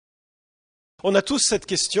On a tous cette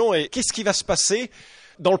question, et qu'est-ce qui va se passer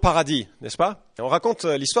dans le paradis, n'est-ce pas? On raconte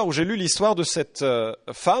l'histoire, où j'ai lu l'histoire de cette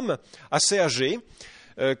femme assez âgée,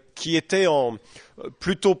 qui était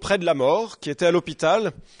plutôt près de la mort, qui était à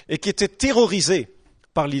l'hôpital, et qui était terrorisée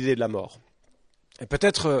par l'idée de la mort. Et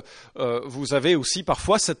peut-être vous avez aussi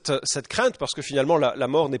parfois cette crainte, parce que finalement la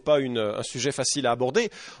mort n'est pas un sujet facile à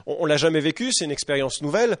aborder. On l'a jamais vécu, c'est une expérience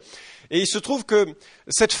nouvelle. Et il se trouve que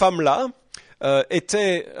cette femme-là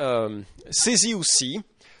était saisie aussi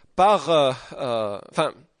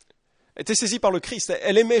était saisie par le Christ.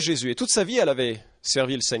 Elle aimait Jésus et toute sa vie elle avait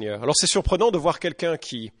servi le Seigneur. Alors c'est surprenant de voir quelqu'un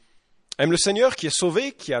qui aime le Seigneur, qui est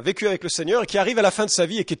sauvé, qui a vécu avec le Seigneur et qui arrive à la fin de sa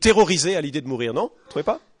vie et qui est terrorisé à l'idée de mourir, non? Vous trouvez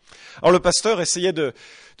pas? Alors le pasteur essayait de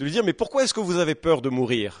lui dire, mais pourquoi est-ce que vous avez peur de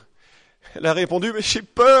mourir? Elle a répondu, mais j'ai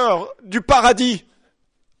peur du paradis.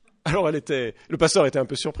 Alors le pasteur était un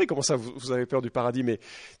peu surpris, comment ça vous avez peur du paradis? Mais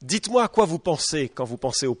dites-moi à quoi vous pensez quand vous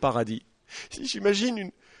pensez au paradis.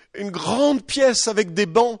 J'imagine une grande pièce avec des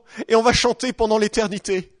bancs et on va chanter pendant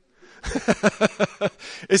l'éternité.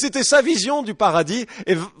 Et c'était sa vision du paradis.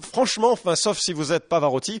 Et franchement, sauf si vous êtes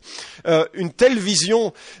Pavarotti, une telle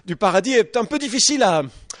vision du paradis est un peu difficile à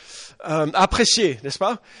apprécier, n'est-ce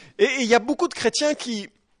pas? Et il y a beaucoup de chrétiens qui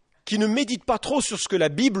ne méditent pas trop sur ce que la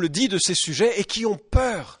Bible dit de ces sujets et qui ont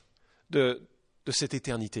peur de cette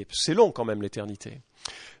éternité. C'est long quand même, l'éternité.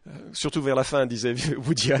 Surtout vers la fin, disait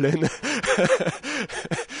Woody Allen.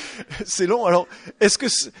 C'est long. Alors, est-ce que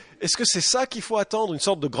c'est ça qu'il faut attendre, une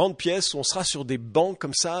sorte de grande pièce où on sera sur des bancs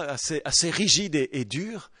comme ça, assez rigides et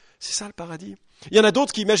durs? C'est ça le paradis? Il y en a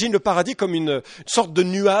d'autres qui imaginent le paradis comme une sorte de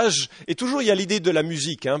nuage, et toujours il y a l'idée de la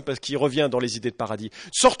musique, parce qui revient dans les idées de paradis.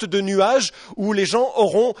 Une sorte de nuage où les gens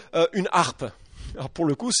auront une harpe. Alors pour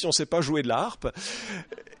le coup, si on ne sait pas jouer de la harpe,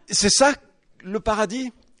 c'est ça le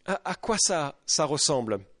paradis? À quoi ça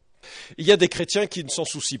ressemble? Il y a des chrétiens qui ne s'en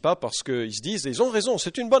soucient pas parce qu'ils se disent, et ils ont raison,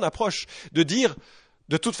 c'est une bonne approche de dire,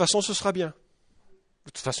 de toute façon ce sera bien.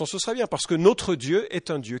 De toute façon ce sera bien, parce que notre Dieu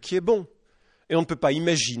est un Dieu qui est bon. Et on ne peut pas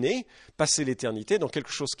imaginer passer l'éternité dans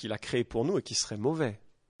quelque chose qu'il a créé pour nous et qui serait mauvais.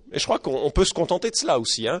 Et je crois qu'on peut se contenter de cela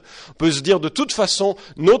aussi. On peut se dire, de toute façon,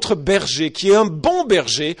 notre berger, qui est un bon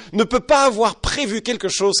berger, ne peut pas avoir prévu quelque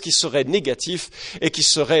chose qui serait négatif et qui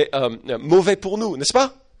serait mauvais pour nous, n'est-ce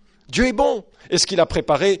pas? Dieu est bon, et ce qu'il a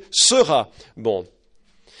préparé sera bon.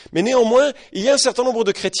 Mais néanmoins, il y a un certain nombre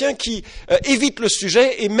de chrétiens qui évitent le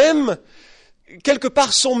sujet et même, quelque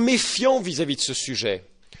part, sont méfiants vis-à-vis de ce sujet.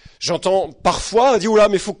 J'entends parfois dire, oula,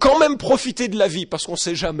 mais il faut quand même profiter de la vie, parce qu'on ne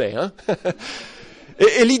sait jamais.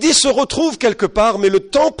 Et l'idée se retrouve quelque part, mais le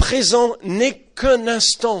temps présent n'est qu'un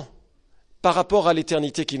instant par rapport à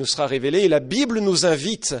l'éternité qui nous sera révélée. Et la Bible nous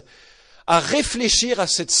invite à réfléchir à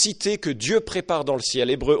cette cité que Dieu prépare dans le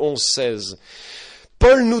ciel. Hébreux 11, 16.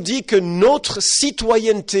 Paul nous dit que notre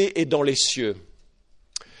citoyenneté est dans les cieux.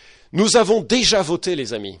 Nous avons déjà voté,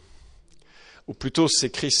 les amis. Ou plutôt,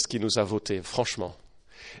 c'est Christ qui nous a voté, franchement.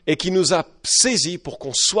 Et qui nous a saisis pour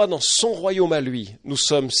qu'on soit dans son royaume à lui. Nous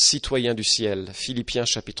sommes citoyens du ciel. Philippiens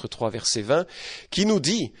chapitre 3, verset 20, qui nous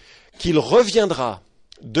dit qu'il reviendra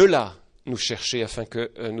de là nous chercher afin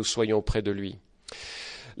que nous soyons auprès de lui.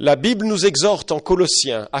 La Bible nous exhorte en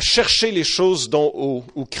Colossiens à chercher les choses d'en haut,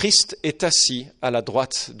 où Christ est assis à la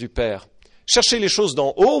droite du Père. Chercher les choses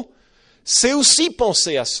d'en haut, c'est aussi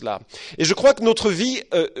penser à cela. Et je crois que notre vie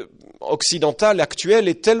occidentale actuelle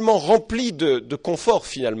est tellement remplie de confort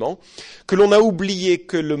finalement, que l'on a oublié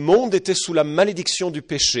que le monde était sous la malédiction du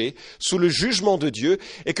péché, sous le jugement de Dieu,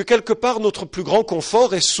 et que quelque part notre plus grand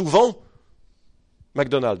confort est souvent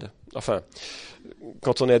McDonald's. Enfin,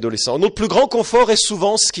 quand on est adolescent. Notre plus grand confort est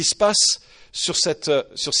souvent ce qui se passe sur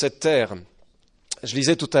cette terre. Je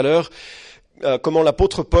lisais tout à l'heure comment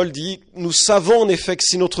l'apôtre Paul dit, nous savons en effet que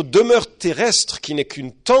si notre demeure terrestre, qui n'est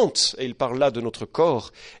qu'une tente, et il parle là de notre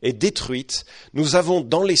corps, est détruite, nous avons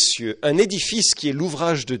dans les cieux un édifice qui est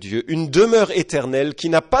l'ouvrage de Dieu, une demeure éternelle qui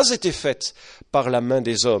n'a pas été faite par la main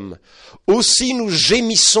des hommes. Aussi nous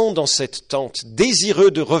gémissons dans cette tente,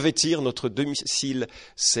 désireux de revêtir notre domicile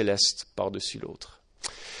céleste par-dessus l'autre.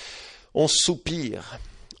 On soupire.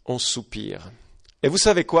 Et vous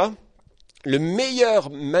savez quoi? La meilleure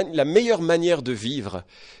manière de vivre,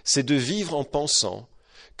 c'est de vivre en pensant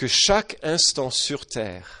que chaque instant sur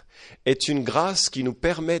terre est une grâce qui nous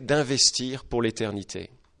permet d'investir pour l'éternité.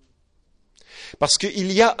 Parce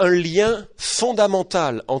qu'il y a un lien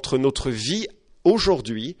fondamental entre notre vie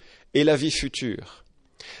aujourd'hui et la vie future.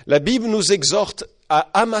 La Bible nous exhorte à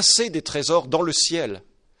amasser des trésors dans le ciel.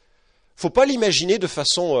 Il ne faut pas l'imaginer de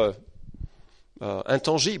façon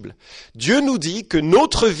intangible. Dieu nous dit que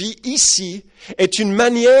notre vie ici est une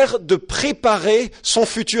manière de préparer son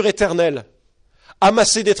futur éternel.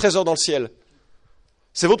 Amasser des trésors dans le ciel.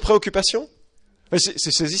 C'est votre préoccupation?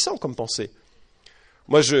 C'est saisissant comme pensée.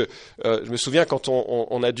 Moi, je me souviens quand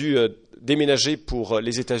on a dû déménager pour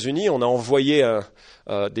les États-Unis, on a envoyé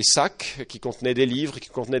des sacs qui contenaient des livres, qui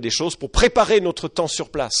contenaient des choses pour préparer notre temps sur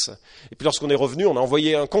place. Et puis lorsqu'on est revenu, on a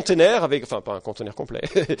envoyé un container avec, enfin pas un container complet,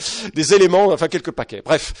 des éléments, enfin quelques paquets.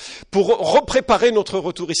 Bref, pour repréparer notre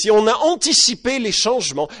retour ici, on a anticipé les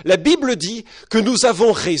changements. La Bible dit que nous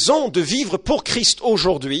avons raison de vivre pour Christ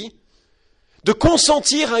aujourd'hui, de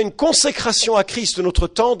consentir à une consécration à Christ de notre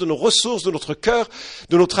temps, de nos ressources, de notre cœur,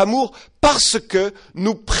 de notre amour, parce que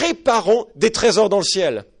nous préparons des trésors dans le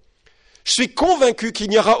ciel. Je suis convaincu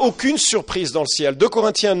qu'il n'y aura aucune surprise dans le ciel. 2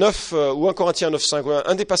 Corinthiens 9 ou 1 Corinthiens 9, 5,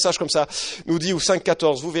 un des passages comme ça nous dit, ou 5,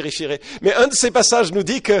 14, vous vérifierez. Mais un de ces passages nous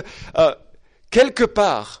dit que quelque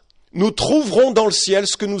part, nous trouverons dans le ciel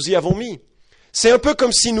ce que nous y avons mis. C'est un peu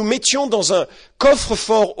comme si nous mettions dans un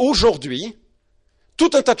coffre-fort aujourd'hui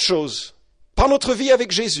tout un tas de choses par notre vie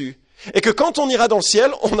avec Jésus, et que quand on ira dans le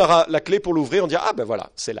ciel, on aura la clé pour l'ouvrir, on dira, ah ben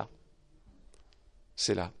voilà, c'est là.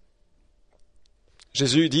 C'est là.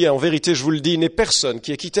 Jésus dit, en vérité, je vous le dis, il n'est personne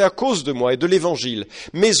qui est quitté à cause de moi et de l'évangile,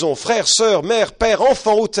 maison, frères, sœurs, mères, pères,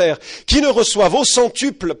 enfants ou terre, qui ne reçoivent au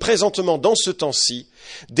centuple présentement dans ce temps-ci,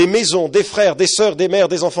 des maisons, des frères, des sœurs, des mères,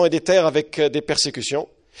 des enfants et des terres avec des persécutions,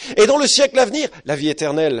 et dans le siècle à venir, la vie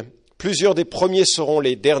éternelle. Plusieurs des premiers seront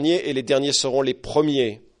les derniers et les derniers seront les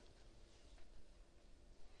premiers.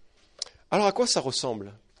 Alors à quoi ça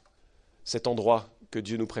ressemble, cet endroit que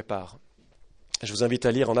Dieu nous prépare? Je vous invite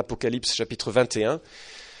à lire en Apocalypse chapitre 21.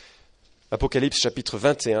 Apocalypse chapitre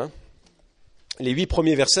 21. Les 8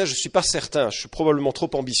 premiers versets, je ne suis pas certain, je suis probablement trop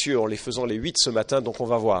ambitieux en les faisant les 8 ce matin, donc on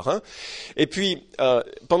va voir. Hein. Et puis,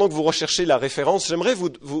 pendant que vous recherchez la référence, j'aimerais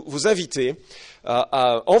vous inviter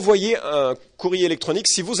à envoyer un courrier électronique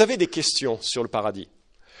si vous avez des questions sur le paradis.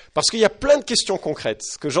 Parce qu'il y a plein de questions concrètes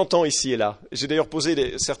que j'entends ici et là. J'ai d'ailleurs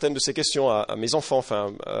posé certaines de ces questions à mes enfants,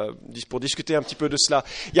 pour discuter un petit peu de cela.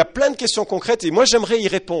 Il y a plein de questions concrètes et moi j'aimerais y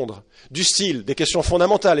répondre. Du style, des questions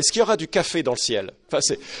fondamentales. Est-ce qu'il y aura du café dans le ciel?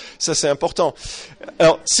 Ça c'est important.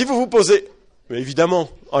 Alors, si vous vous posez... Mais évidemment,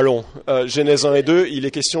 allons, Genèse 1 et 2, il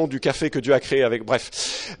est question du café que Dieu a créé avec...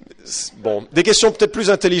 Bref, bon, des questions peut-être plus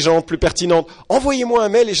intelligentes, plus pertinentes. Envoyez-moi un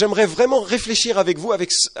mail et j'aimerais vraiment réfléchir avec vous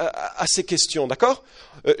à ces questions, d'accord?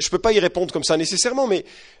 Je ne peux pas y répondre comme ça nécessairement, mais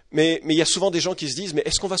il y a souvent des gens qui se disent, mais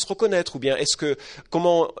est-ce qu'on va se reconnaître? Ou bien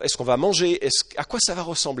comment est-ce qu'on va manger? À quoi ça va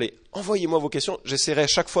ressembler? Envoyez-moi vos questions. J'essaierai à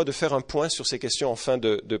chaque fois de faire un point sur ces questions en fin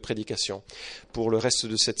de prédication pour le reste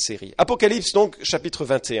de cette série. Apocalypse donc, chapitre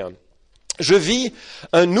 21. Je vis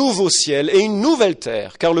un nouveau ciel et une nouvelle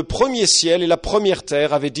terre, car le premier ciel et la première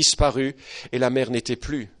terre avaient disparu et la mer n'était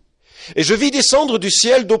plus. Et je vis descendre du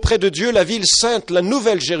ciel d'auprès de Dieu la ville sainte, la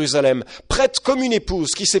nouvelle Jérusalem, prête comme une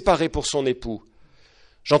épouse qui s'est parée pour son époux.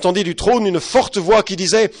 J'entendis du trône une forte voix qui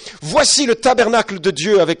disait « Voici le tabernacle de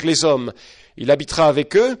Dieu avec les hommes. Il habitera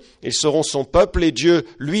avec eux, ils seront son peuple et Dieu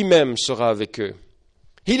lui-même sera avec eux.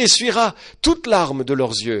 Il essuiera toute larme de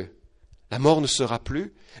leurs yeux. La mort ne sera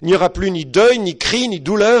plus. Il n'y aura plus ni deuil, ni cri, ni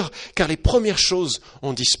douleur, car les premières choses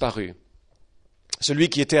ont disparu. » Celui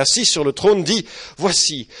qui était assis sur le trône dit «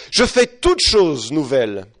 Voici, je fais toutes choses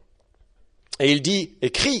nouvelles. » Et il dit «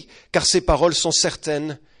 Écris, car ces paroles sont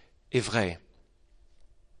certaines et vraies. »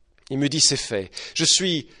 Il me dit « C'est fait. Je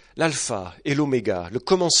suis l'alpha et l'oméga, le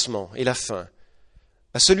commencement et la fin.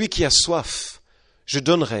 À celui qui a soif, je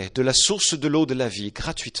donnerai de la source de l'eau de la vie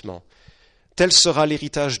gratuitement. Tel sera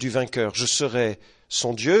l'héritage du vainqueur. Je serai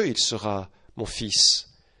son Dieu, il sera mon fils.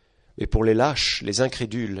 Mais pour les lâches, les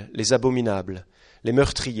incrédules, les abominables, les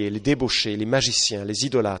meurtriers, les débauchés, les magiciens, les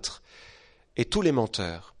idolâtres et tous les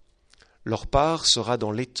menteurs, leur part sera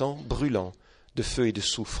dans l'étang brûlant de feu et de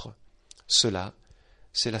soufre. Cela,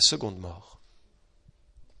 c'est la seconde mort.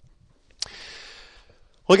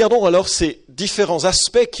 Regardons alors ces différents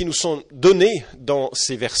aspects qui nous sont donnés dans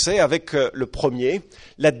ces versets avec le premier,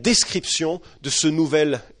 la description de ce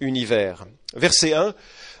nouvel univers. Verset 1,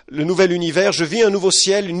 le nouvel univers, je vis un nouveau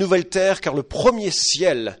ciel, une nouvelle terre, car le premier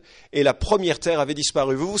ciel et la première terre avaient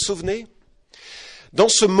disparu. Vous vous souvenez? Dans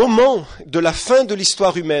ce moment de la fin de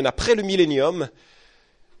l'histoire humaine, après le millénium,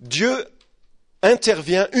 Dieu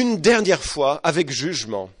intervient une dernière fois avec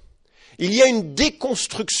jugement. Il y a une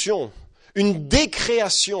déconstruction, une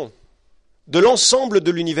décréation de l'ensemble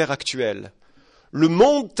de l'univers actuel. Le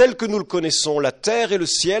monde tel que nous le connaissons, la terre et le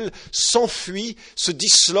ciel, s'enfuient, se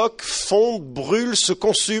disloquent, fondent, brûlent, se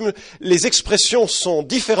consument. Les expressions sont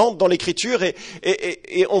différentes dans l'écriture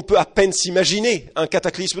et on peut à peine s'imaginer un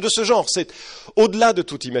cataclysme de ce genre. C'est au-delà de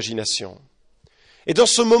toute imagination. Et dans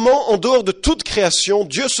ce moment, en dehors de toute création,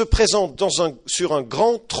 Dieu se présente sur un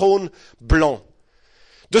grand trône blanc.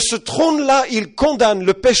 De ce trône-là, il condamne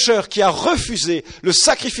le pécheur qui a refusé le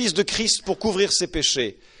sacrifice de Christ pour couvrir ses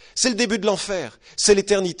péchés. C'est le début de l'enfer. C'est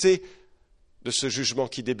l'éternité de ce jugement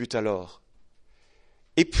qui débute alors.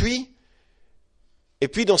 Et puis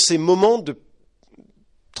dans ces moments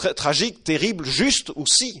tragiques, terribles, justes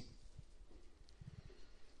aussi,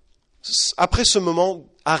 après ce moment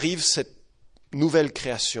arrive cette nouvelle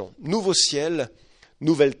création, nouveau ciel,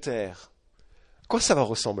 nouvelle terre. À quoi ça va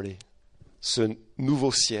ressembler, ce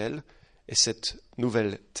nouveau ciel et cette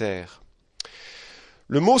nouvelle terre?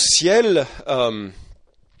 Le mot ciel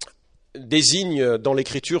désigne dans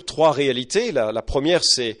l'Écriture trois réalités. La première,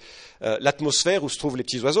 c'est l'atmosphère où se trouvent les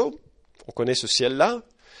petits oiseaux. On connaît ce ciel-là.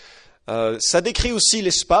 Ça décrit aussi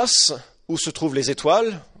l'espace où se trouvent les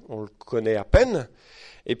étoiles. On le connaît à peine.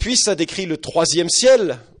 Et puis ça décrit le troisième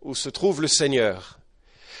ciel où se trouve le Seigneur.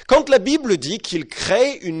 Quand la Bible dit qu'il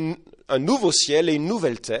crée un nouveau ciel et une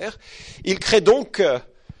nouvelle terre, il crée donc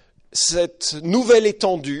cette nouvelle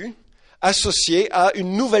étendue associée à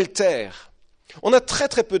une nouvelle terre. On a très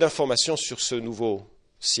très peu d'informations sur ce nouveau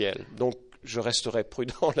ciel, donc je resterai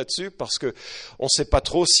prudent là-dessus parce que on ne sait pas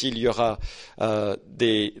trop s'il y aura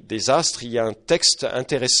des astres. Il y a un texte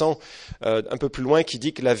intéressant un peu plus loin qui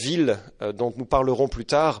dit que la ville dont nous parlerons plus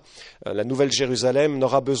tard, la Nouvelle Jérusalem,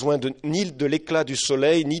 n'aura besoin ni de l'éclat du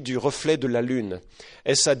soleil ni du reflet de la lune.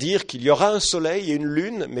 Est-ce à dire qu'il y aura un soleil et une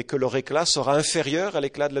lune, mais que leur éclat sera inférieur à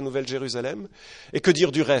l'éclat de la Nouvelle Jérusalem? Et que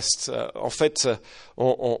dire du reste? En fait,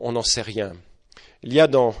 on n'en sait rien. Il y a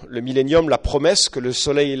dans le millénium la promesse que le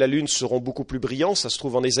soleil et la lune seront beaucoup plus brillants, ça se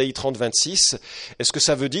trouve en Ésaïe 30, 26. Est-ce que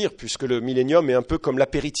ça veut dire, puisque le millénium est un peu comme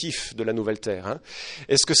l'apéritif de la nouvelle terre,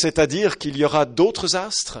 est-ce que c'est à dire qu'il y aura d'autres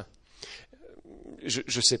astres? Je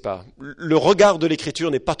ne sais pas. Le regard de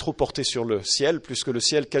l'Écriture n'est pas trop porté sur le ciel, puisque le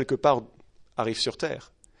ciel, quelque part, arrive sur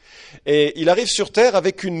terre. Et il arrive sur terre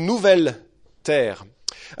avec une nouvelle terre.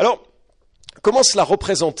 Alors, comment cela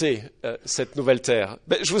représenter cette nouvelle terre?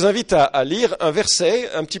 Je vous invite à lire un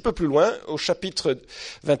verset un petit peu plus loin, au chapitre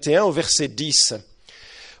 21, au verset 10.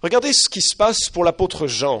 Regardez ce qui se passe pour l'apôtre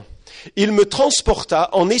Jean. Il me transporta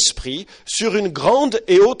en esprit sur une grande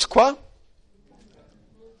et haute quoi?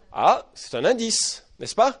 Ah, c'est un indice,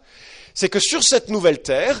 n'est-ce pas? C'est que sur cette nouvelle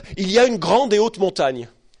terre, il y a une grande et haute montagne.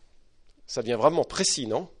 Ça devient vraiment précis,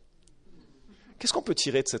 non? Qu'est-ce qu'on peut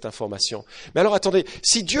tirer de cette information? Mais alors attendez,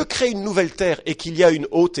 si Dieu crée une nouvelle terre et qu'il y a une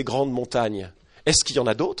haute et grande montagne, est-ce qu'il y en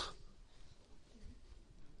a d'autres?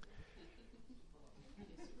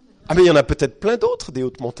 Ah mais il y en a peut-être plein d'autres, des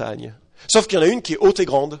hautes montagnes. Sauf qu'il y en a une qui est haute et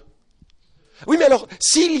grande. Oui mais alors,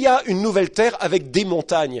 s'il y a une nouvelle terre avec des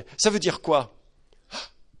montagnes, ça veut dire quoi?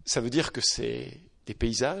 Ça veut dire que c'est des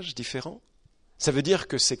paysages différents? Ça veut dire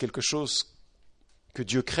que c'est quelque chose que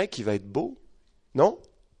Dieu crée qui va être beau? Non?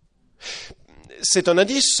 C'est un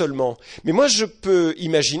indice seulement. Mais moi, je peux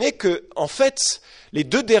imaginer que, en fait, les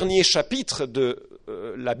deux derniers chapitres de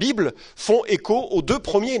la Bible font écho aux deux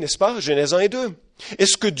premiers, n'est-ce pas? Genèse 1 et 2. Et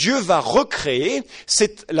ce que Dieu va recréer,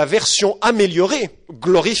 c'est la version améliorée,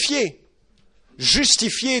 glorifiée,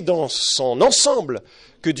 justifiée dans son ensemble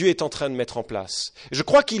que Dieu est en train de mettre en place. Je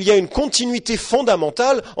crois qu'il y a une continuité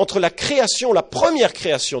fondamentale entre la création, la première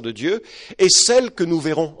création de Dieu, et celle que nous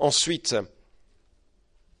verrons ensuite.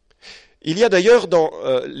 Il y a d'ailleurs dans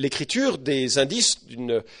l'Écriture des indices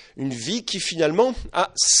d'une vie qui finalement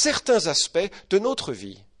a certains aspects de notre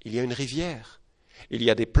vie. Il y a une rivière, il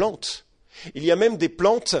y a des plantes, il y a même des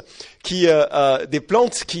plantes qui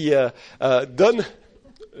donnent...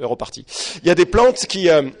 Reparti. Il y a des plantes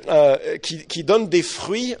qui donnent des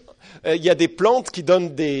fruits, il y a des plantes qui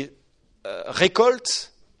donnent des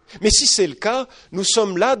récoltes. Mais si c'est le cas, nous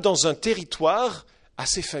sommes là dans un territoire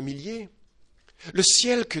assez familier. Le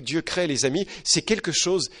ciel que Dieu crée, les amis, c'est quelque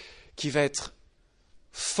chose qui va être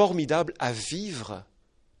formidable à vivre.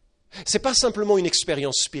 Ce n'est pas simplement une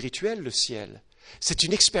expérience spirituelle, le ciel. C'est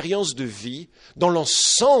une expérience de vie dans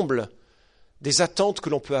l'ensemble des attentes que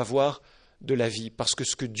l'on peut avoir de la vie. Parce que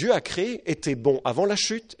ce que Dieu a créé était bon avant la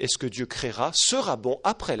chute, et ce que Dieu créera sera bon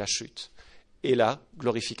après la chute et la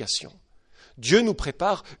glorification. Dieu nous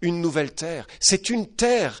prépare une nouvelle terre. C'est une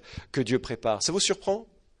terre que Dieu prépare. Ça vous surprend ?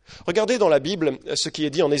 Regardez dans la Bible ce qui est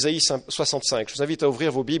dit en Ésaïe 65. Je vous invite à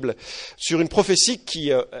ouvrir vos Bibles sur une prophétie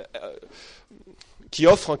qui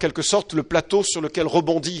offre en quelque sorte le plateau sur lequel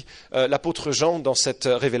rebondit l'apôtre Jean dans cette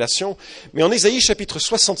révélation. Mais en Ésaïe chapitre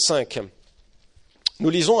 65, nous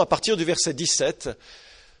lisons à partir du verset 17.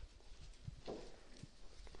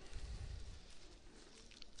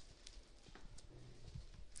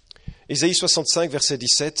 Ésaïe 65, verset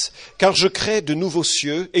 17. « Car je crée de nouveaux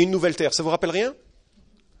cieux et une nouvelle terre. » Ça vous rappelle rien ?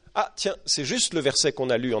 Ah, tiens, c'est juste le verset qu'on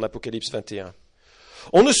a lu en Apocalypse 21.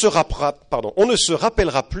 On ne se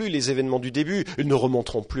rappellera plus les événements du début, ils ne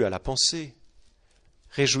remonteront plus à la pensée.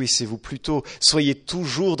 Réjouissez-vous plutôt, soyez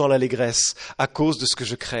toujours dans l'allégresse à cause de ce que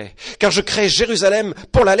je crée. Car je crée Jérusalem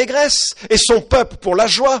pour l'allégresse et son peuple pour la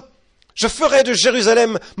joie. Je ferai de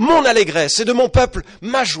Jérusalem mon allégresse et de mon peuple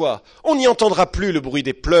ma joie. On n'y entendra plus le bruit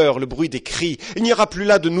des pleurs, le bruit des cris. Il n'y aura plus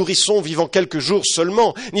là de nourrissons vivant quelques jours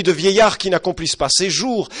seulement, ni de vieillards qui n'accomplissent pas ses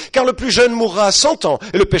jours. Car le plus jeune mourra à 100 ans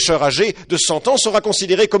et le pécheur âgé de 100 ans sera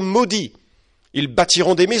considéré comme maudit. Ils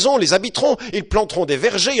bâtiront des maisons, les habiteront, ils planteront des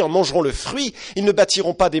vergers, en mangeront le fruit. Ils ne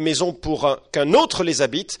bâtiront pas des maisons pour qu'un autre les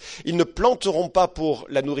habite. Ils ne planteront pas pour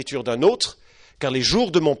la nourriture d'un autre. Car les jours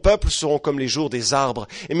de mon peuple seront comme les jours des arbres,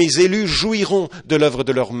 et mes élus jouiront de l'œuvre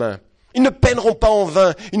de leurs mains. Ils ne peineront pas en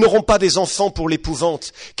vain, ils n'auront pas des enfants pour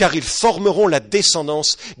l'épouvante, car ils formeront la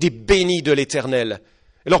descendance des bénis de l'Éternel.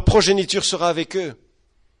 Et leur progéniture sera avec eux.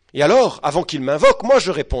 Et alors, avant qu'ils m'invoquent, moi je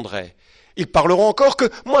répondrai. Ils parleront encore que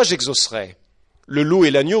moi j'exaucerai. Le loup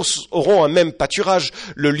et l'agneau auront un même pâturage.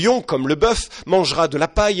 Le lion, comme le bœuf, mangera de la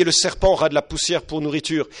paille et le serpent aura de la poussière pour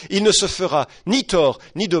nourriture. Il ne se fera ni tort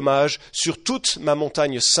ni dommage sur toute ma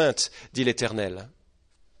montagne sainte, dit l'Éternel.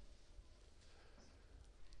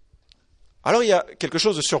 Alors il y a quelque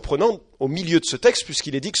chose de surprenant au milieu de ce texte,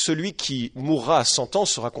 puisqu'il est dit que celui qui mourra à 100 ans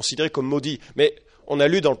sera considéré comme maudit. Mais on a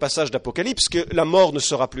lu dans le passage d'Apocalypse que la mort ne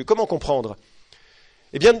sera plus. Comment comprendre ?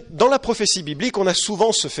 Eh bien, dans la prophétie biblique, on a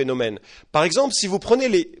souvent ce phénomène. Par exemple, si vous prenez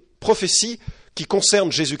les prophéties qui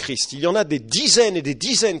concernent Jésus-Christ, il y en a des dizaines et des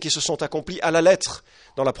dizaines qui se sont accomplies à la lettre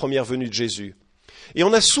dans la première venue de Jésus. Et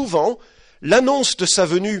on a souvent l'annonce de sa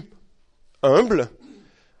venue humble,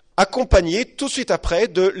 accompagnée tout de suite après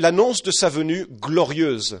de l'annonce de sa venue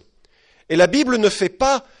glorieuse. Et la Bible ne fait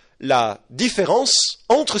pas la différence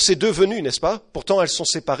entre ces deux venues, n'est-ce pas ? Pourtant, elles sont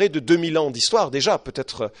séparées de 2000 ans d'histoire déjà,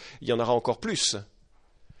 peut-être il y en aura encore plus.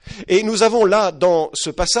 Et nous avons là, dans ce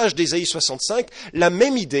passage d'Ésaïe 65, la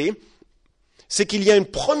même idée, c'est qu'il y a un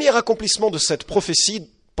premier accomplissement de cette prophétie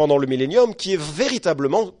pendant le millénium qui est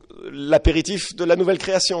véritablement l'apéritif de la nouvelle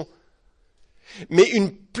création. Mais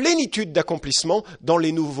une plénitude d'accomplissement dans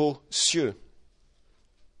les nouveaux cieux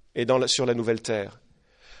et sur la nouvelle terre.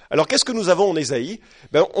 Alors qu'est-ce que nous avons en Ésaïe ?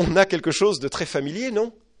 On a quelque chose de très familier,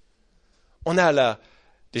 non ? On a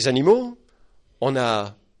des animaux, on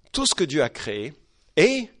a tout ce que Dieu a créé,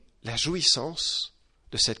 et la jouissance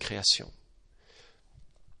de cette création.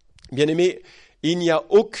 Bien-aimés, il n'y a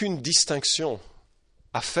aucune distinction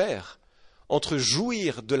à faire entre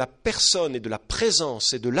jouir de la personne et de la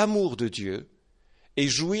présence et de l'amour de Dieu et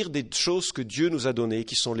jouir des choses que Dieu nous a données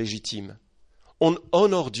qui sont légitimes. On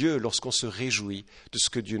honore Dieu lorsqu'on se réjouit de ce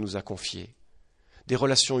que Dieu nous a confié, des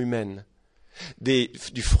relations humaines,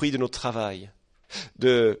 du fruit de notre travail,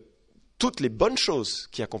 de toutes les bonnes choses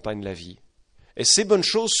qui accompagnent la vie. Et ces bonnes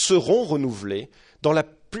choses seront renouvelées dans la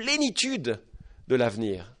plénitude de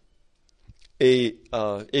l'avenir. Et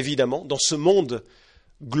évidemment, dans ce monde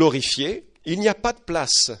glorifié, il n'y a pas de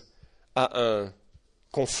place à un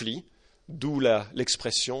conflit, d'où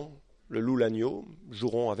l'expression « le loup, l'agneau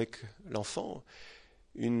joueront avec l'enfant »,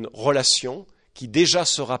 une relation qui déjà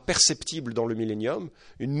sera perceptible dans le millénium,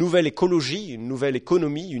 une nouvelle écologie, une nouvelle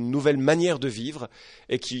économie, une nouvelle manière de vivre,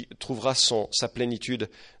 et qui trouvera sa plénitude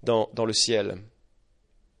dans le ciel.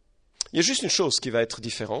 Il y a juste une chose qui va être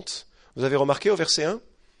différente. Vous avez remarqué au verset 1 ?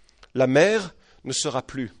 La mer ne sera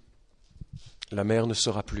plus. La mer ne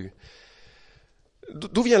sera plus.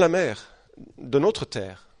 D'où vient la mer ? De notre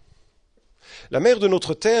terre. La mer de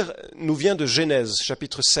notre terre nous vient de Genèse,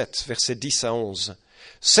 chapitre 7, versets 10 à 11.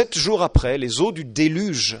 7 jours après, les eaux du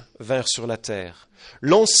déluge vinrent sur la terre.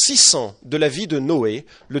 L'an 600 de la vie de Noé,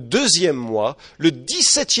 le 2e mois, le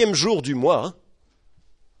 17e jour du mois,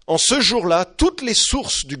 en ce jour-là, toutes les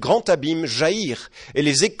sources du grand abîme jaillirent et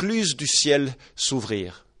les écluses du ciel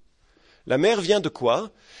s'ouvrirent. La mer vient de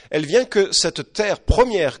quoi ? Elle vient que cette terre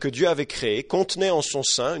première que Dieu avait créée contenait en son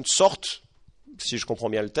sein une sorte, si je comprends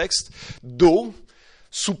bien le texte, d'eau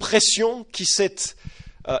sous pression qui s'est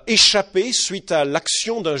échappée suite à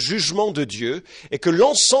l'action d'un jugement de Dieu, et que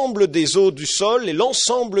l'ensemble des eaux du sol et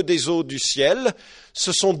l'ensemble des eaux du ciel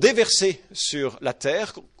se sont déversées sur la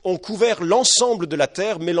terre, ont couvert l'ensemble de la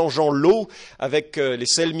terre, mélangeant l'eau avec les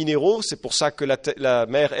sels minéraux. C'est pour ça que la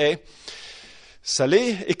mer est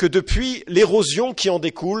salée, et que depuis, l'érosion qui en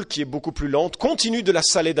découle, qui est beaucoup plus lente, continue de la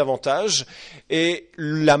saler davantage. Et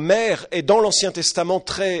la mer est dans l'Ancien Testament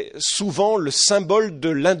très souvent le symbole de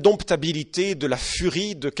l'indomptabilité, de la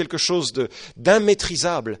furie, de quelque chose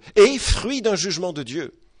d'immaîtrisable, et fruit d'un jugement de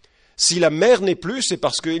Dieu. Si la mer n'est plus, c'est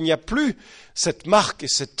parce qu'il n'y a plus cette marque et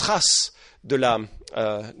cette trace de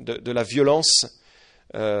la violence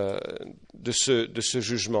de ce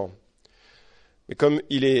jugement. Mais comme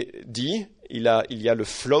il est dit, il y a le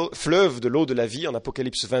fleuve de l'eau de la vie en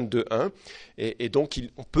Apocalypse 22:1, et donc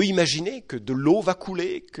on peut imaginer que de l'eau va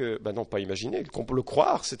couler, non pas imaginer, qu'on peut le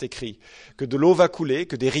croire, c'est écrit, que de l'eau va couler,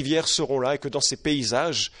 que des rivières seront là, et que dans ces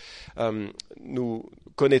paysages, nous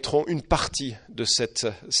connaîtrons une partie de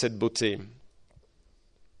cette beauté.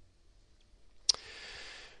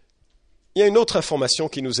 Il y a une autre information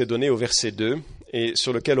qui nous est donnée au verset 2 et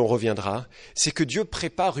sur laquelle on reviendra, c'est que Dieu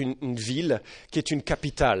prépare une ville qui est une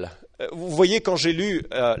capitale. Vous voyez, quand j'ai lu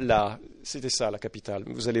c'était ça la capitale,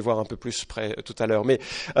 vous allez voir un peu plus près tout à l'heure, mais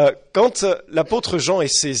quand l'apôtre Jean est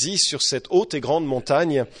saisi sur cette haute et grande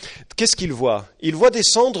montagne, qu'est-ce qu'il voit ? Il voit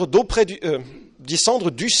descendre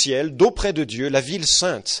du ciel, d'auprès de Dieu, la ville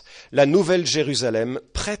sainte, la nouvelle Jérusalem,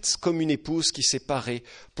 prête comme une épouse qui s'est parée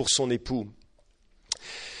pour son époux.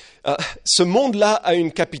 Ce monde-là a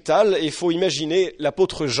une capitale, et il faut imaginer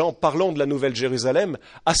l'apôtre Jean parlant de la Nouvelle Jérusalem.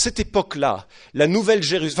 À cette époque-là, la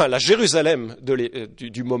Jérusalem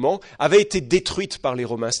du moment avait été détruite par les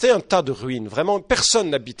Romains. C'était un tas de ruines. Vraiment,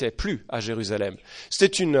 personne n'habitait plus à Jérusalem.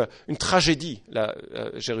 C'était une tragédie,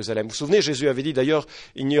 Jérusalem. Vous vous souvenez, Jésus avait dit d'ailleurs,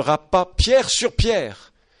 il n'y aura pas pierre sur pierre.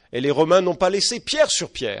 Et les Romains n'ont pas laissé pierre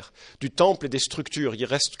sur pierre du temple et des structures. Il ne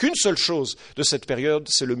reste qu'une seule chose de cette période,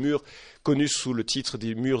 c'est le mur connu sous le titre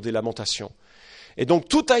des murs des lamentations. Et donc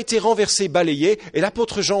tout a été renversé, balayé, et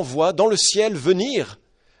l'apôtre Jean voit dans le ciel venir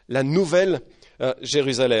la nouvelle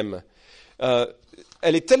Jérusalem.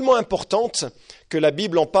 Elle est tellement importante que la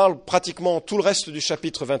Bible en parle pratiquement tout le reste du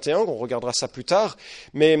chapitre 21, on regardera ça plus tard,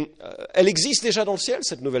 mais elle existe déjà dans le ciel,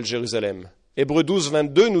 cette nouvelle Jérusalem. Hébreux 12,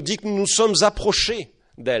 22 nous dit que nous nous sommes approchés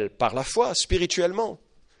d'elle par la foi, spirituellement.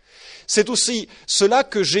 C'est aussi cela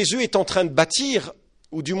que Jésus est en train de bâtir,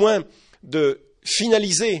 ou du moins de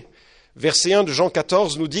finaliser. Verset 1 de Jean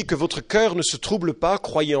 14 nous dit que votre cœur ne se trouble pas,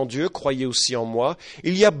 croyez en Dieu, croyez aussi en moi.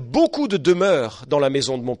 Il y a beaucoup de demeures dans la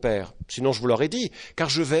maison de mon Père. Sinon je vous l'aurais dit, car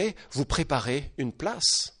je vais vous préparer une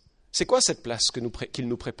place. C'est quoi cette place qu'il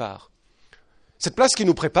nous prépare ? Cette place qu'il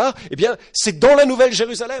nous prépare, eh bien, c'est dans la Nouvelle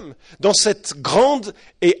Jérusalem, dans cette grande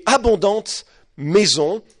et abondante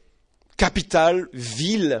maison, capitale,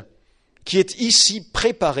 ville, qui est ici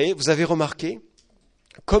préparée, vous avez remarqué,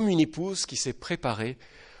 comme une épouse qui s'est préparée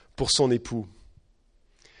pour son époux.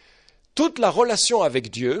 Toute la relation avec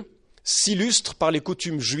Dieu s'illustre par les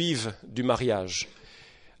coutumes juives du mariage.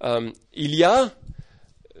 Il y a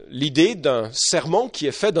l'idée d'un serment qui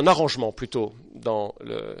est fait, d'un arrangement plutôt, dans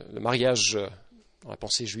le mariage, dans la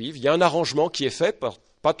pensée juive. Il y a un arrangement qui est fait,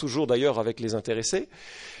 pas toujours d'ailleurs avec les intéressés,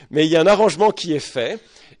 mais il y a un arrangement qui est fait,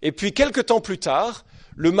 et puis quelque temps plus tard,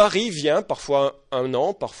 le mari vient, parfois 1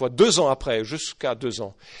 an, parfois 2 ans après, jusqu'à 2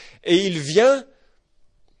 ans, et il vient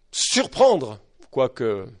surprendre,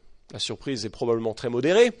 quoique la surprise est probablement très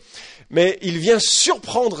modérée, mais il vient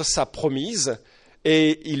surprendre sa promise,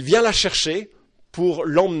 et il vient la chercher pour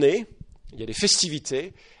l'emmener, il y a des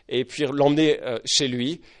festivités, et puis l'emmener chez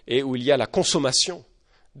lui, et où il y a la consommation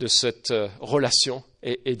de cette relation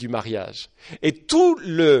et du mariage. Et tout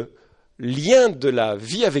le lien de la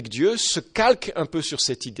vie avec Dieu se calque un peu sur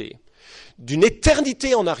cette idée. D'une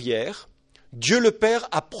éternité en arrière, Dieu le Père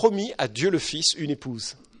a promis à Dieu le Fils une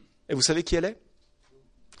épouse. Et vous savez qui elle est ?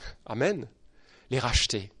 Amen. Les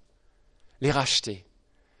rachetés. Les rachetés.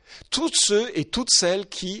 Tous ceux et toutes celles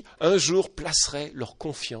qui, un jour, placeraient leur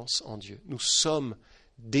confiance en Dieu. Nous sommes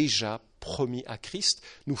déjà promis à Christ.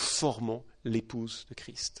 Nous formons l'épouse de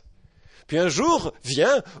Christ. Puis un jour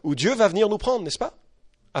vient où Dieu va venir nous prendre, n'est-ce pas ?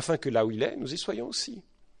 Afin que là où il est, nous y soyons aussi.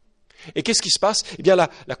 Et qu'est-ce qui se passe ? Eh bien,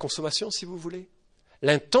 la consommation, si vous voulez.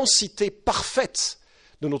 L'intensité parfaite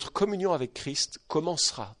de notre communion avec Christ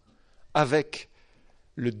commencera avec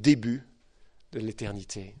le début de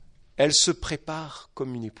l'éternité. Elle se prépare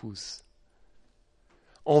comme une épouse.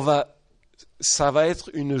 Ça va être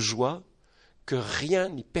une joie que rien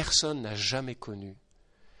ni personne n'a jamais connue.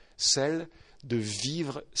 Celle de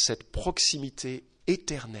vivre cette proximité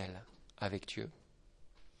éternelle avec Dieu.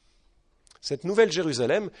 Cette nouvelle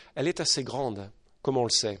Jérusalem, elle est assez grande, comme on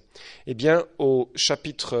le sait. Eh bien, au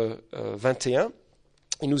chapitre 21,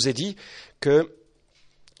 il nous est dit que,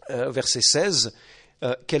 verset 16,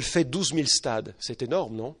 qu'elle fait 12 000 stades. C'est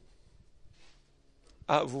énorme, non ?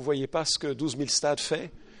 Ah, vous ne voyez pas ce que 12 000 stades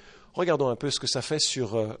fait ? Regardons un peu ce que ça fait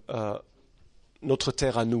sur notre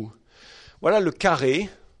terre à nous. Voilà le carré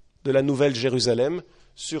de la Nouvelle Jérusalem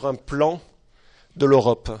sur un plan de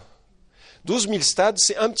l'Europe. 12 000 stades,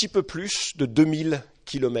 c'est un petit peu plus de 2000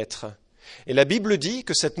 kilomètres. Et la Bible dit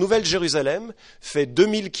que cette Nouvelle Jérusalem fait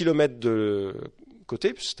 2000 kilomètres de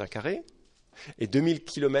côté, puisque c'est un carré, et 2000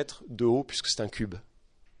 kilomètres de haut, puisque c'est un cube.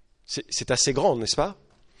 C'est assez grand, n'est-ce pas ?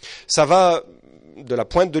 Ça va de la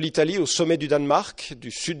pointe de l'Italie au sommet du Danemark,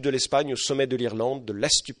 du sud de l'Espagne au sommet de l'Irlande, de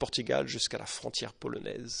l'est du Portugal jusqu'à la frontière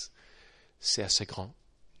polonaise. C'est assez grand.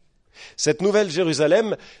 Cette nouvelle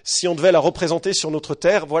Jérusalem, si on devait la représenter sur notre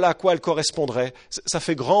terre, voilà à quoi elle correspondrait. Ça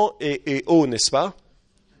fait grand et haut, n'est-ce pas?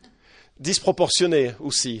 Disproportionné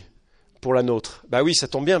aussi pour la nôtre. Ben oui, ça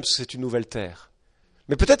tombe bien parce que c'est une nouvelle terre.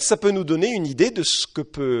 Mais peut-être ça peut nous donner une idée de ce que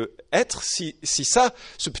peut être si ça,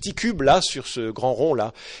 ce petit cube-là, sur ce grand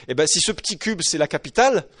rond-là, eh ben si ce petit cube c'est la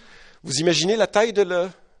capitale, vous imaginez la taille de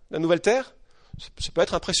la nouvelle terre? Ça peut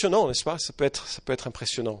être impressionnant, n'est-ce pas? Ça peut être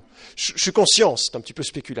impressionnant. Je suis conscient, c'est un petit peu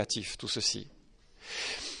spéculatif tout ceci.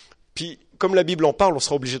 Puis, comme la Bible en parle, on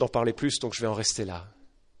sera obligé d'en parler plus, donc je vais en rester là.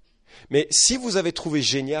 Mais si vous avez trouvé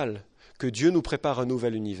génial que Dieu nous prépare un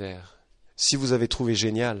nouvel univers, si vous avez trouvé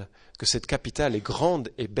génial que cette capitale est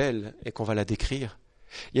grande et belle et qu'on va la décrire,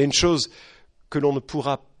 il y a une chose qu'on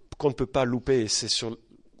ne peut pas louper, et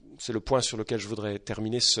c'est le point sur lequel je voudrais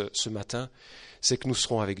terminer ce matin, c'est que nous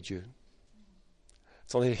serons avec Dieu.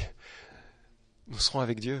 Attendez, nous serons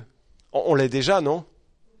avec Dieu. On l'est déjà, non?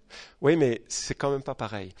 Oui, mais c'est quand même pas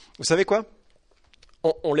pareil. Vous savez quoi?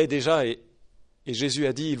 On l'est déjà et Jésus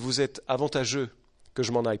a dit, il vous est avantageux que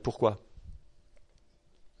je m'en aille. Pourquoi?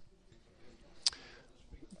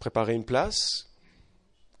 Préparer une place.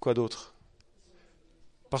 Quoi d'autre?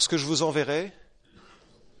 Parce que je vous enverrai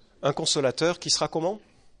un consolateur qui sera comment? Vous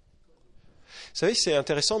savez, c'est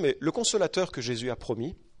intéressant, mais le consolateur que Jésus a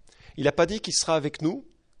promis, il n'a pas dit qu'il sera avec nous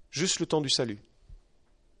juste le temps du salut.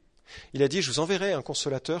 Il a dit, je vous enverrai un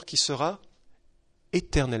consolateur qui sera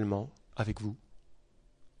éternellement avec vous.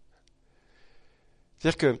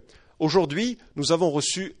 C'est-à-dire qu'aujourd'hui, nous avons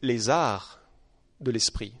reçu les arts de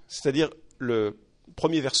l'esprit, c'est-à-dire le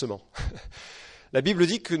premier versement. La Bible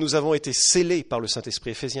dit que nous avons été scellés par le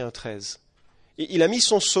Saint-Esprit, Éphésiens 1,13. Et il a mis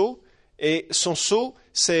son sceau, et son sceau,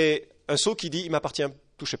 c'est un sceau qui dit, il m'appartient,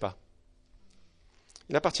 touchez pas.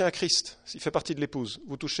 Il appartient à Christ, il fait partie de l'épouse.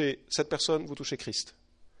 Vous touchez cette personne, vous touchez Christ.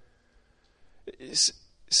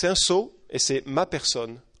 C'est un sceau, et c'est ma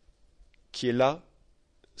personne qui est là,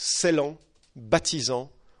 scellant,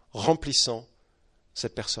 baptisant, remplissant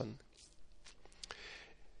cette personne.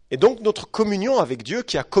 Et donc notre communion avec Dieu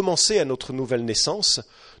qui a commencé à notre nouvelle naissance,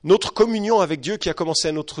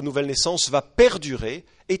 va perdurer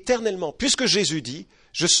éternellement, puisque Jésus dit,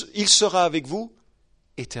 il sera avec vous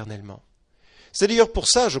éternellement. C'est d'ailleurs pour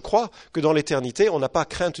ça, je crois, que dans l'éternité, on n'a pas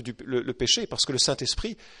crainte le péché, parce que le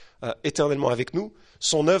Saint-Esprit, éternellement avec nous,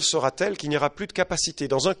 son œuvre sera telle qu'il n'y aura plus de capacité,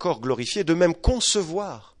 dans un corps glorifié, de même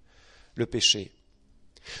concevoir le péché.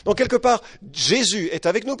 Donc quelque part, Jésus est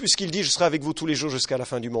avec nous, puisqu'il dit « Je serai avec vous tous les jours jusqu'à la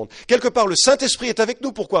fin du monde ». Quelque part, le Saint-Esprit est avec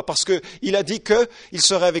nous. Pourquoi? Parce qu'il a dit qu'il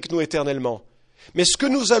serait avec nous éternellement. Mais ce que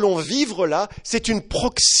nous allons vivre là, c'est une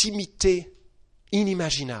proximité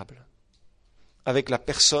inimaginable avec la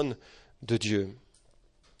personne de Dieu.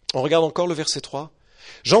 On regarde encore le verset 3.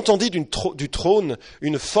 « J'entendis du trône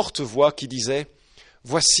une forte voix qui disait «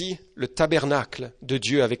 Voici le tabernacle de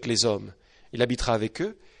Dieu avec les hommes. Il habitera avec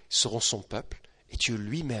eux, ils seront son peuple, et Dieu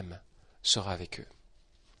lui-même sera avec eux. »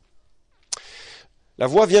 La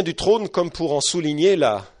voix vient du trône comme pour en souligner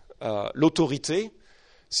l'autorité.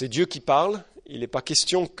 C'est Dieu qui parle. Il n'est pas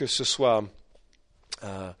question que ce soit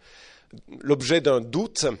l'objet d'un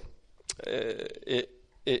doute.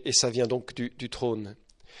 Et ça vient donc du trône.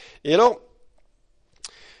 Et alors,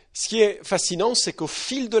 ce qui est fascinant, c'est qu'au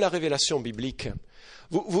fil de la révélation biblique,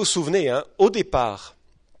 vous vous souvenez, au départ,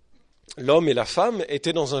 l'homme et la femme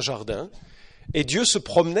étaient dans un jardin, et Dieu se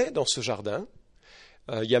promenait dans ce jardin.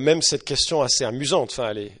 Il y a même cette question assez amusante,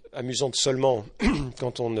 elle est amusante seulement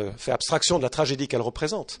quand on fait abstraction de la tragédie qu'elle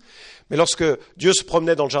représente. Mais lorsque Dieu se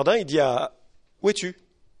promenait dans le jardin, il dit « Où es-tu »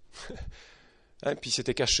 puis il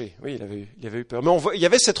s'était caché. Oui, il avait eu peur. Mais il y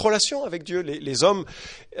avait cette relation avec Dieu. Les hommes,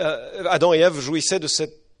 Adam et Ève, jouissaient de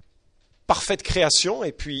cette parfaite création,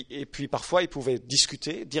 et puis parfois ils pouvaient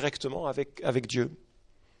discuter directement avec Dieu.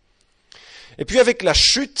 Et puis avec la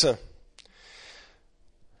chute,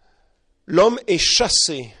 l'homme est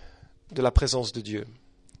chassé de la présence de Dieu.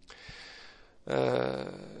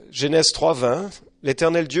 Genèse 3:20,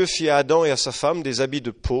 l'Éternel Dieu fit à Adam et à sa femme des habits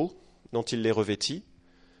de peau dont il les revêtit,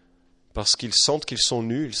 parce qu'ils sentent qu'ils sont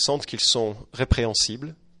nus, ils sentent qu'ils sont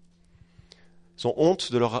répréhensibles. Ils ont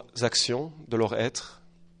honte de leurs actions, de leur être.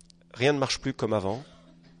 Rien ne marche plus comme avant.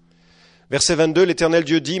 Verset 22, l'Éternel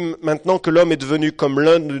Dieu dit, « Maintenant que l'homme est devenu comme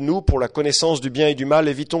l'un de nous pour la connaissance du bien et du mal,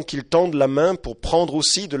 évitons qu'il tende la main pour prendre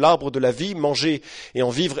aussi de l'arbre de la vie, manger et en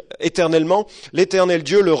vivre éternellement. L'Éternel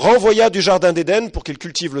Dieu le renvoya du jardin d'Éden pour qu'il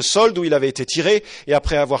cultive le sol d'où il avait été tiré, et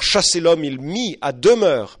après avoir chassé l'homme, il mit à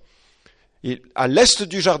demeure à l'est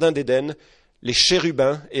du jardin d'Éden les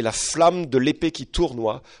chérubins et la flamme de l'épée qui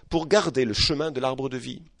tournoie pour garder le chemin de l'arbre de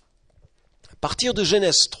vie. À partir de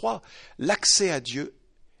Genèse 3, l'accès à Dieu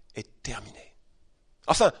est terminé.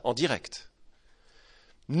 Enfin, en direct.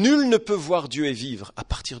 Nul ne peut voir Dieu et vivre à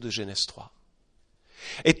partir de Genèse 3.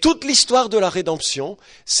 Et toute l'histoire de la rédemption,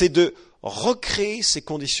 c'est de recréer ces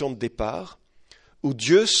conditions de départ où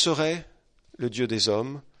Dieu serait le Dieu des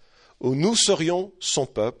hommes, où nous serions son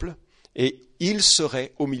peuple et il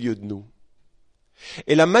serait au milieu de nous.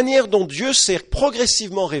 Et la manière dont Dieu s'est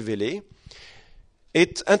progressivement révélé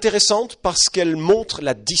est intéressante parce qu'elle montre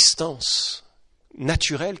la distance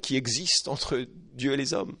naturelle qui existe entre Dieu et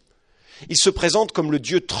les hommes. Il se présente comme le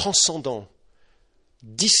Dieu transcendant,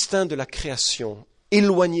 distinct de la création,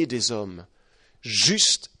 éloigné des hommes,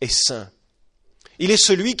 juste et saint. Il est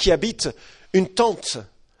celui qui habite une tente,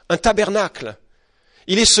 un tabernacle.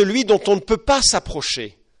 Il est celui dont on ne peut pas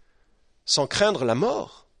s'approcher sans craindre la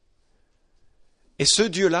mort. Et ce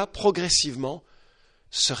Dieu-là, progressivement,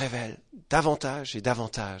 se révèle davantage et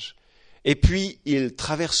davantage. Et puis, il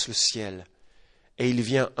traverse le ciel et il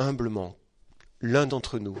vient humblement, l'un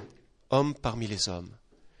d'entre nous, homme parmi les hommes.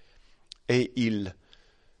 Et il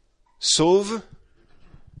sauve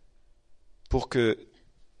pour que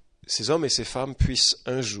ces hommes et ces femmes puissent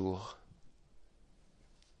un jour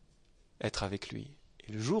être avec lui.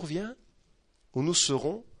 Et le jour vient où nous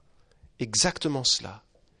serons exactement cela.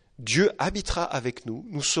 Dieu habitera avec nous,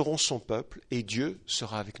 nous serons son peuple et Dieu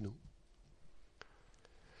sera avec nous.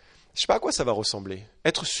 Je ne sais pas à quoi ça va ressembler.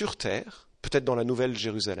 Être sur terre, peut-être dans la nouvelle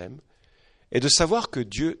Jérusalem, et de savoir que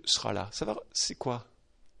Dieu sera là. C'est quoi ?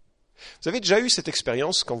 Vous avez déjà eu cette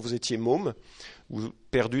expérience quand vous étiez môme, ou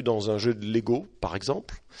perdu dans un jeu de Lego, par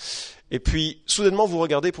exemple, et puis soudainement vous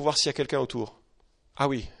regardez pour voir s'il y a quelqu'un autour. Ah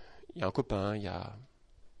oui, il y a un copain, il y a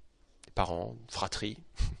des parents, une fratrie.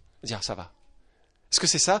 Dire ça va. Est-ce que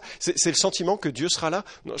c'est ça ? C'est le sentiment que Dieu sera là ?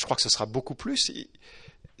 Non, je crois que ce sera beaucoup plus.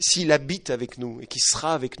 S'il habite avec nous et qu'il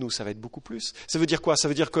sera avec nous, ça va être beaucoup plus. Ça veut dire quoi ? Ça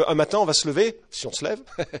veut dire qu'un matin, on va se lever, si on se lève,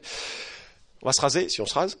 on va se raser, si on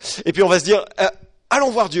se rase, et puis on va se dire,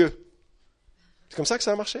 allons voir Dieu. C'est comme ça que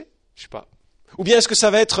ça va marcher ? Je sais pas. Ou bien est-ce que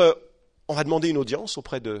ça va être, on va demander une audience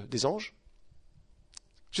auprès des anges,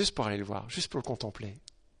 juste pour aller le voir, juste pour le contempler,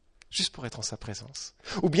 juste pour être en sa présence.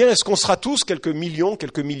 Ou bien est-ce qu'on sera tous, quelques millions,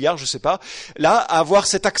 quelques milliards, je ne sais pas, là, à avoir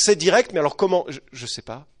cet accès direct, mais alors comment ? Je ne sais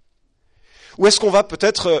pas. Ou est-ce qu'on va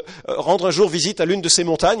peut-être rendre un jour visite à l'une de ces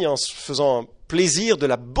montagnes en se faisant plaisir de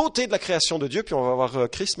la beauté de la création de Dieu, puis on va voir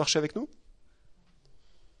Christ marcher avec nous ?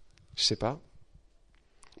 Je ne sais pas.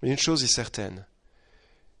 Mais une chose est certaine,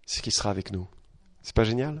 c'est qu'il sera avec nous. C'est pas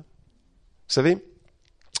génial ? Vous savez,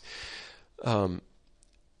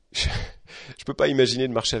 je ne peux pas imaginer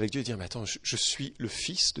de marcher avec Dieu et dire, mais attends, je suis le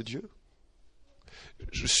fils de Dieu ?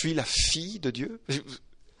 Je suis la fille de Dieu ?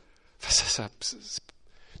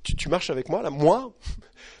 Tu marches avec moi, là, moi ?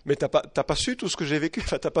 Mais t'as pas su tout ce que j'ai vécu,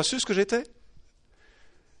 t'as pas su ce que j'étais ?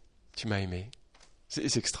 Tu m'as aimé.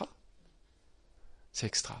 C'est extra. C'est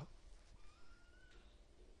extra.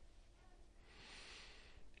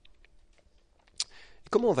 Et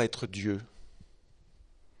comment on va être Dieu ?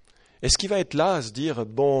 Est-ce qu'il va être là à se dire,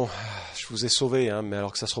 bon, je vous ai sauvé, hein, mais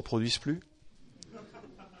alors que ça ne se reproduise plus ? Vous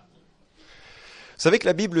savez que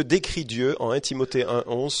la Bible décrit Dieu en 1 Timothée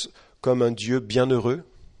 1,11 comme un Dieu bienheureux.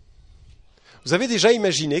 Vous avez déjà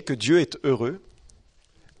imaginé que Dieu est heureux ?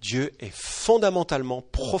 Dieu est fondamentalement,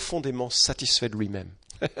 profondément satisfait de lui-même.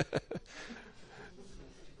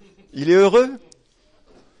 Il est heureux ?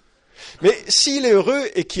 Mais s'il est heureux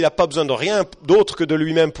et qu'il n'a pas besoin de rien d'autre que de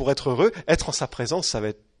lui-même pour être heureux, être en sa présence, ça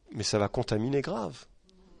va contaminer grave.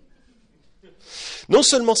 Non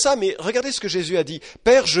seulement ça, mais regardez ce que Jésus a dit. «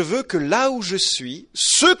 Père, je veux que là où je suis,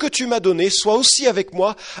 ce que tu m'as donné soit aussi avec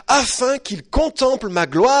moi, afin qu'il contemple ma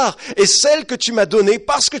gloire et celle que tu m'as donnée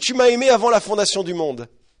parce que tu m'as aimé avant la fondation du monde. »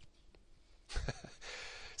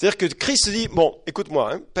 C'est-à-dire que Christ dit, bon,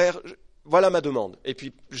 écoute-moi, hein, Père, voilà ma demande. Et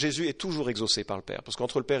puis Jésus est toujours exaucé par le Père, parce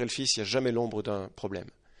qu'entre le Père et le Fils, il n'y a jamais l'ombre d'un problème.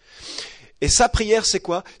 Et sa prière, c'est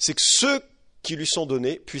quoi ? C'est que ceux qui lui sont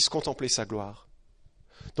donnés puissent contempler sa gloire.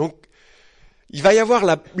 Donc, il va y avoir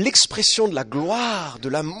l'expression de la gloire, de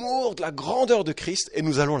l'amour, de la grandeur de Christ, et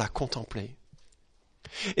nous allons la contempler.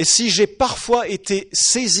 Et si j'ai parfois été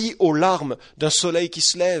saisi aux larmes d'un soleil qui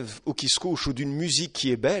se lève ou qui se couche, ou d'une musique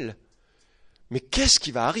qui est belle, mais qu'est-ce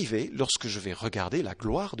qui va arriver lorsque je vais regarder la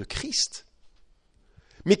gloire de Christ ?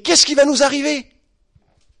 Mais qu'est-ce qui va nous arriver ?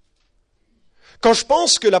 Quand je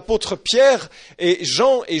pense que l'apôtre Pierre et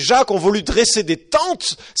Jean et Jacques ont voulu dresser des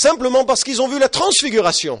tentes simplement parce qu'ils ont vu la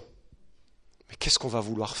transfiguration, mais qu'est-ce qu'on va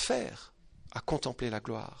vouloir faire à contempler la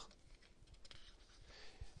gloire ?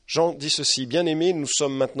 Jean dit ceci, « Bien-aimés, nous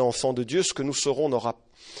sommes maintenant enfants de Dieu, ce que nous serons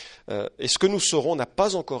n'a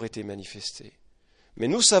pas encore été manifesté. Mais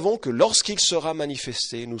nous savons que lorsqu'il sera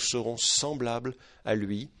manifesté, nous serons semblables à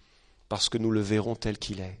lui, parce que nous le verrons tel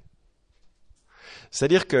qu'il est. »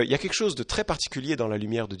 C'est-à-dire qu'il y a quelque chose de très particulier dans la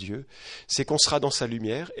lumière de Dieu, c'est qu'on sera dans sa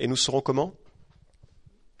lumière et nous serons comment ?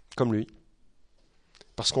 Comme lui,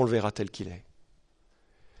 parce qu'on le verra tel qu'il est.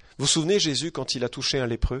 Vous vous souvenez, Jésus, quand il a touché un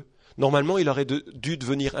lépreux, normalement il aurait dû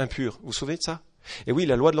devenir impur. Vous vous souvenez de ça ? Et oui,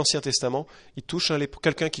 la loi de l'Ancien Testament,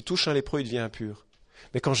 quelqu'un qui touche un lépreux, il devient impur.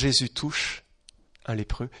 Mais quand Jésus touche un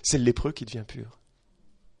lépreux, c'est le lépreux qui devient pur.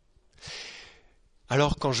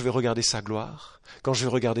 Alors quand je vais regarder sa gloire, quand je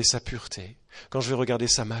vais regarder sa pureté, quand je vais regarder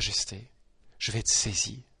sa majesté, je vais être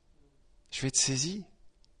saisi. Je vais être saisi.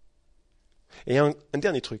 Et un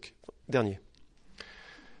dernier truc,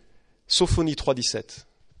 Sophonie 3,17.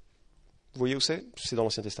 Vous voyez où c'est ? C'est dans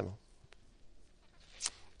l'Ancien Testament.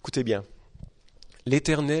 Écoutez bien.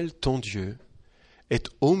 L'Éternel, ton Dieu, est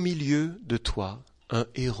au milieu de toi un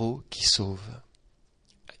héros qui sauve.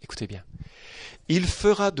 Écoutez bien. Il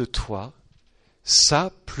fera de toi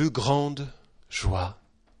sa plus grande joie.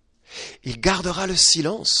 Il gardera le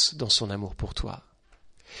silence dans son amour pour toi.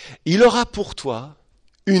 Il aura pour toi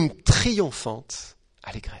une triomphante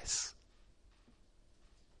allégresse.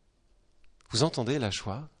 Vous entendez la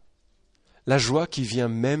joie ? La joie qui vient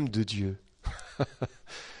même de Dieu.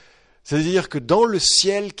 C'est-à-dire que dans le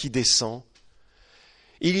ciel qui descend,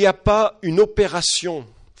 il n'y a pas une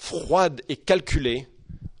opération froide et calculée.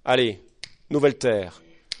 Allez, nouvelle terre,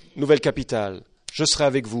 nouvelle capitale, je serai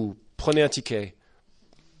avec vous, prenez un ticket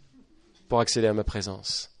pour accéder à ma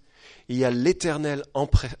présence. Il y a l'Éternel en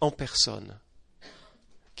personne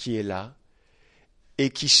qui est là et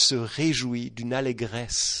qui se réjouit d'une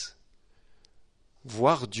allégresse.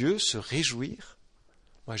 Voir Dieu se réjouir,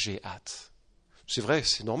 moi j'ai hâte. C'est vrai,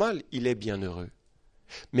 c'est normal, il est bien heureux.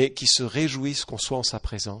 Mais qui se réjouisse qu'on soit en sa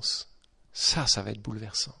présence, ça va être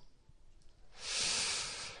bouleversant.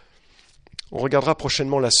 On regardera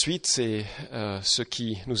prochainement la suite, c'est ce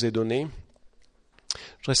qui nous est donné.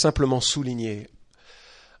 Je voudrais simplement souligner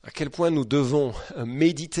à quel point nous devons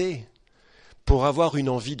méditer pour avoir une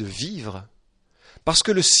envie de vivre. Parce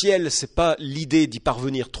que le ciel, ce n'est pas l'idée d'y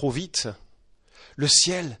parvenir trop vite. Le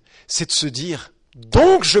ciel, c'est de se dire,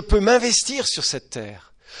 donc je peux m'investir sur cette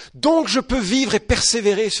terre. Donc je peux vivre et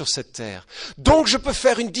persévérer sur cette terre. Donc je peux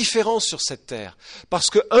faire une différence sur cette terre. Parce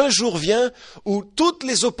qu'un jour vient où toutes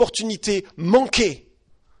les opportunités manquées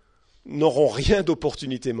n'auront rien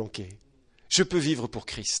d'opportunité manquée. Je peux vivre pour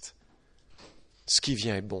Christ. Ce qui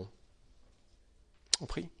vient est bon. On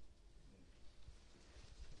prie.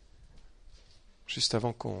 Juste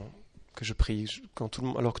avant que je prie,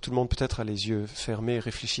 alors que tout le monde peut-être a les yeux fermés,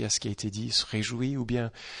 réfléchit à ce qui a été dit, se réjouit, ou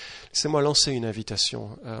bien laissez-moi lancer une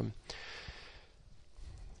invitation. Il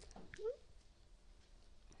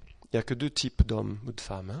n'y a que deux types d'hommes ou de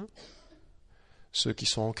femmes. Hein ? Ceux qui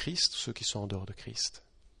sont en Christ, ceux qui sont en dehors de Christ.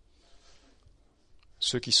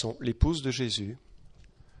 Ceux qui sont l'épouse de Jésus,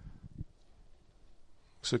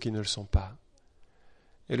 ceux qui ne le sont pas.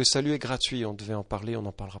 Et le salut est gratuit, on devait en parler, on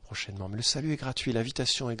en parlera prochainement. Mais le salut est gratuit,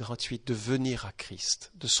 l'invitation est gratuite de venir à Christ,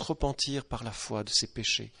 de se repentir par la foi de ses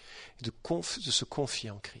péchés, et de se confier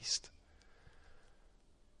en Christ.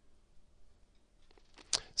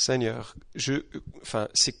 Seigneur,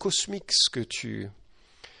 c'est cosmique ce que tu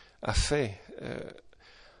as fait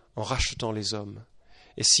en rachetant les hommes.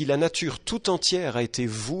 Et si la nature tout entière a été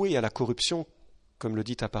vouée à la corruption, comme le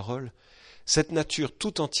dit ta parole, cette nature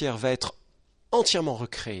tout entière va être entièrement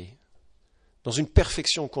recréée, dans une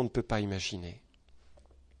perfection qu'on ne peut pas imaginer.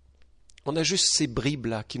 On a juste ces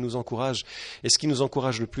bribes-là qui nous encouragent, et ce qui nous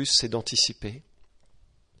encourage le plus, c'est d'anticiper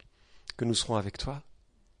que nous serons avec toi.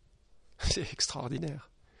 C'est extraordinaire.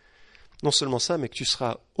 Non seulement ça, mais que tu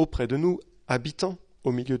seras auprès de nous, habitant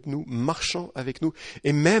au milieu de nous, marchant avec nous,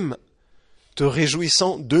 et même te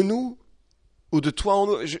réjouissant de nous, ou de toi en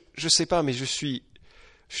nous. Je ne sais pas, mais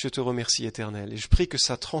je te remercie, Éternel, et je prie que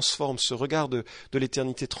ça transforme, ce regard de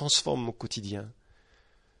l'éternité transforme mon quotidien.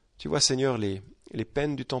 Tu vois, Seigneur, les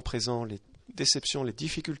peines du temps présent, les déceptions, les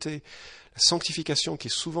difficultés, la sanctification qui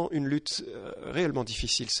est souvent une lutte réellement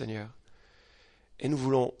difficile, Seigneur. Et nous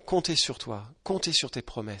voulons compter sur toi, compter sur tes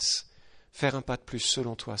promesses, faire un pas de plus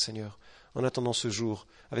selon toi, Seigneur, en attendant ce jour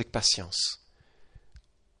avec patience.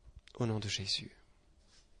 Au nom de Jésus.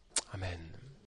 Amen.